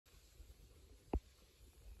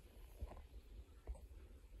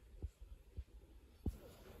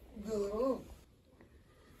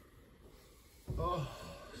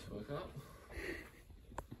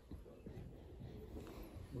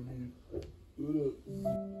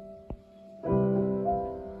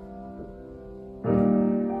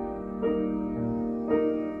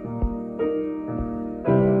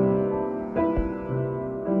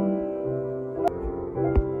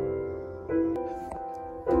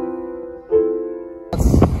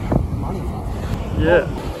Yeah.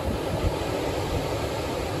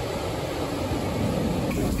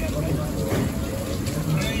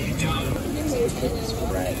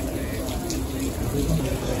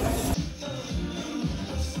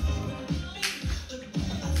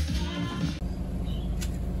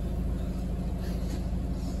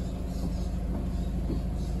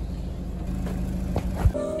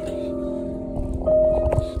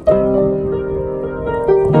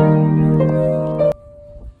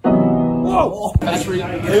 Whoa! Battery.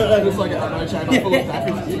 It looks like a no chamber full of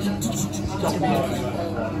batteries.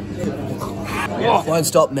 Won't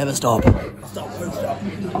stop, never stop. Stop, won't stop.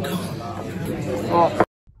 Oh.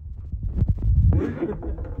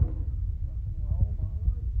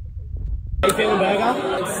 How you feeling, Burger?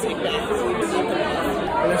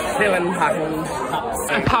 I'm just feeling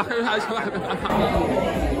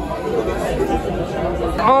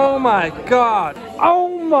Oh my god!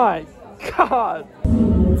 Oh my god!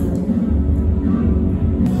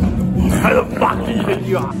 How the fuck do you think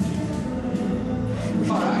you are?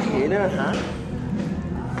 You know, huh?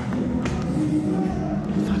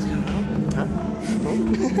 What's going on? Huh?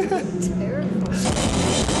 Terrible.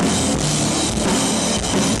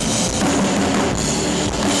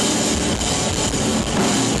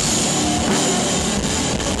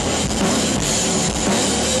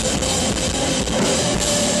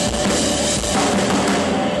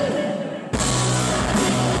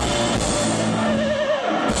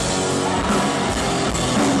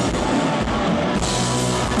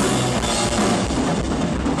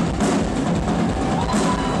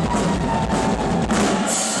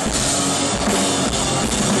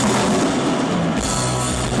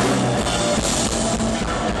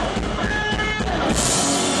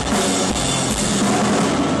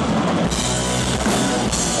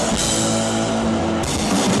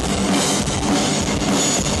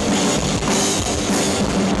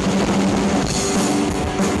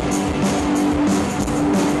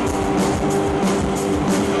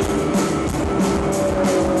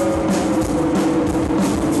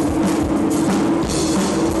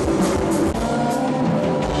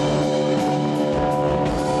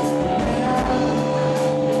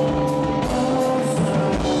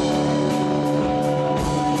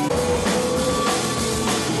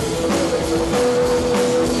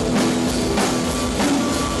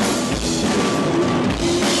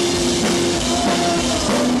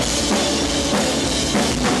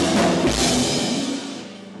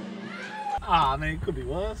 Ah, I mean, it could be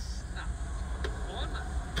worse.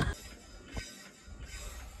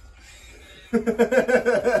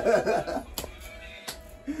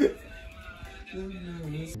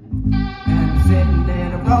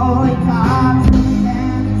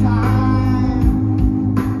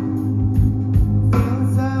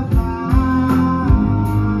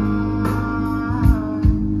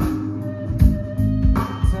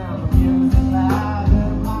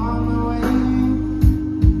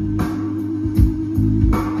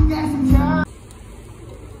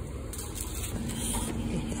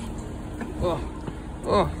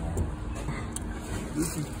 Oh.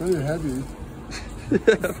 This is pretty heavy. 20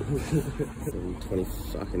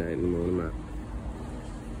 fucking 8 in the morning, mate.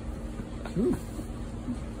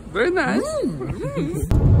 Very nice.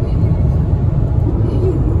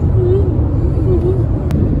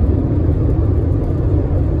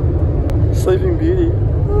 Sleeping Beauty.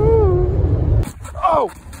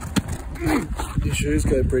 Oh! Your shoes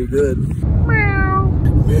go pretty good. Meow.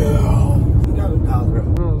 Meow.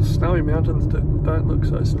 Oh, the snowy mountains don't look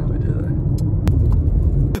so snowy, do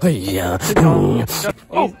they? Yeah. Oh!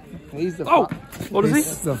 He's the What is he?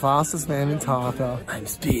 He's the fastest man in Tartar. I'm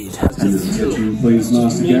Speed. Please,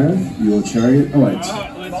 Master Gareth, your chariot awaits.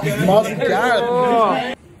 Master Gareth!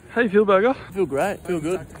 Oh. How you feel, Burger? I feel great. Feel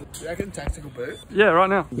good. Do you reckon tactical boot? Yeah, right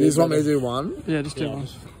now. You just want me to do one? Yeah, just do one.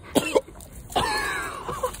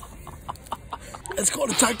 It's called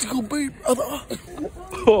a tactical boot, brother.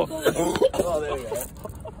 Oh. Oh, there we go.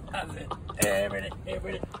 That's it.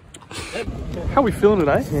 Every minute. How are we feeling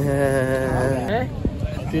today? Yeah.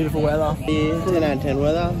 Beautiful weather. Yeah, look at 9-10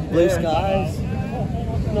 weather. Blue skies.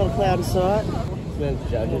 Not a cloud in sight.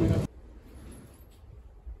 Smells judging.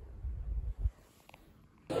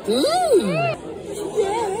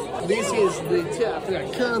 This is the Tartar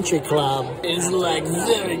Country Club. It's like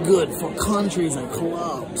very good for countries and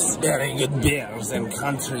clubs. Very good beers and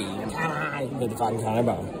country. Need to fucking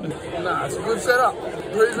carnival. Nah, it's a good setup.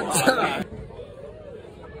 Pretty good setup.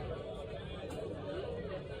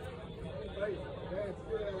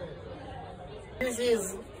 This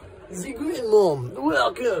is the green room.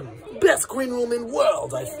 Welcome. Best green room in the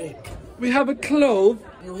world, I think. We have a clove.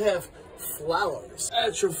 You have flowers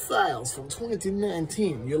at your files from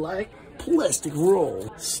 2019. You like? plastic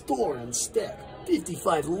roll. Store and stack.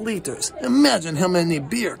 55 liters. Imagine how many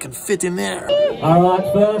beer can fit in there.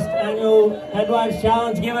 Alright, first annual Headwaves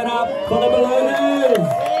Challenge. Give it up for the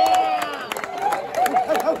ballooners.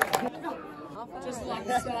 Just like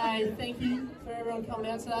to say thank you for everyone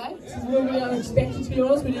coming out today. This is a little bit unexpected to be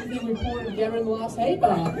honest. We didn't think we'd pull it together in the last heat,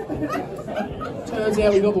 but turns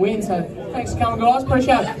out we got the win. So thanks for coming, guys.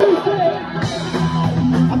 Appreciate it.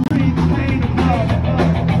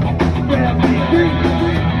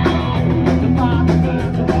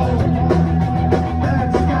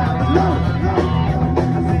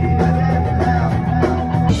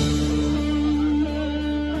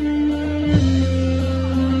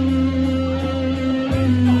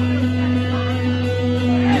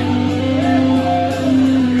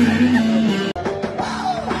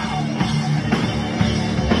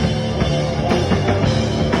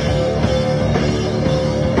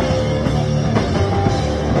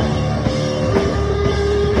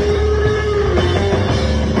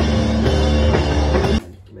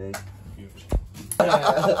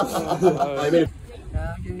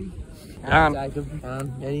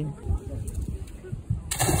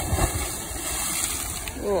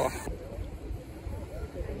 Oh.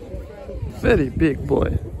 Very big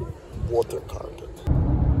boy. Water target.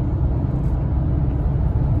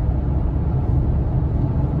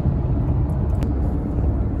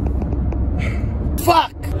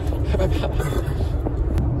 Fuck!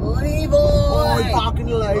 Leave boy! Fucking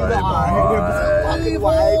leave boy! Fucking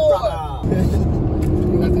way, brother!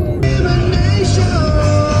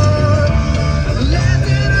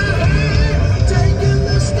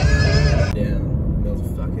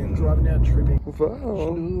 Driving down tripping. Wow.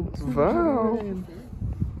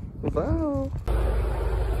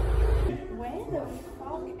 Where the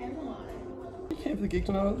fuck am I? You came for the gig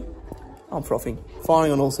tonight? I'm frothing.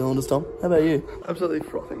 Firing on all cylinders, Tom. How about you? Absolutely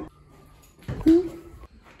frothing.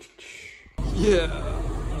 Yeah.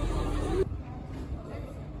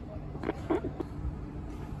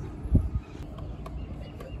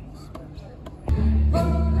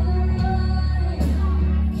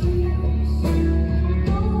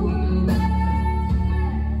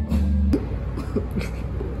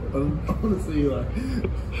 Honestly, like,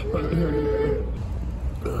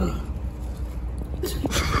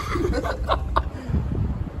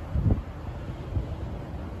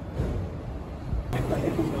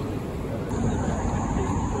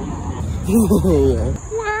 yeah.